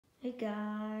Hey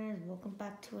guys, welcome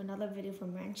back to another video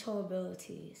from Rancho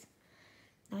Abilities.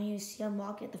 Now you see I'm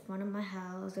walking at the front of my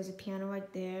house, there's a piano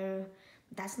right there.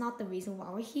 That's not the reason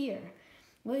why we're here.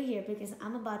 We're here because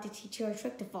I'm about to teach you a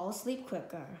trick to fall asleep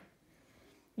quicker.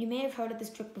 You may have heard of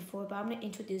this trick before, but I'm going to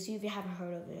introduce you if you haven't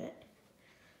heard of it.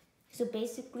 So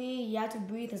basically, you have to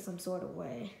breathe in some sort of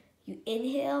way. You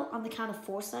inhale on the count of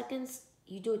 4 seconds,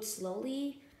 you do it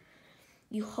slowly.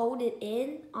 You hold it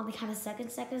in on the count of 7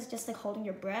 seconds, just like holding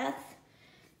your breath.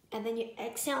 And then you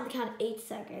exhale on the count of 8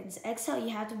 seconds. Exhale,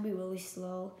 you have to be really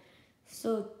slow.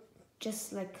 So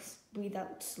just like breathe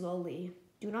out slowly.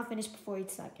 Do not finish before 8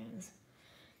 seconds.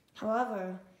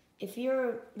 However, if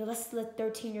you're less than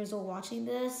 13 years old watching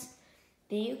this,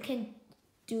 then you can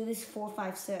do this 4,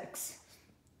 5, 6.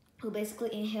 You'll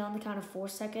basically inhale on the count of 4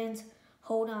 seconds,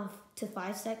 hold on to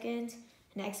 5 seconds,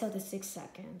 and exhale to 6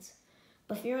 seconds.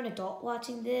 But if you're an adult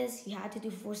watching this, you have to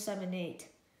do 4, 7, 8.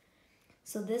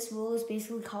 So this rule is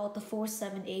basically called the 4,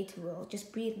 7, 8 rule.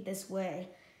 Just breathe this way.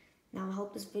 Now I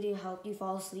hope this video helped you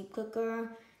fall asleep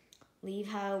quicker. Leave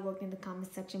how it worked in the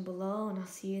comment section below, and I'll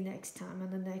see you next time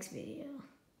on the next video.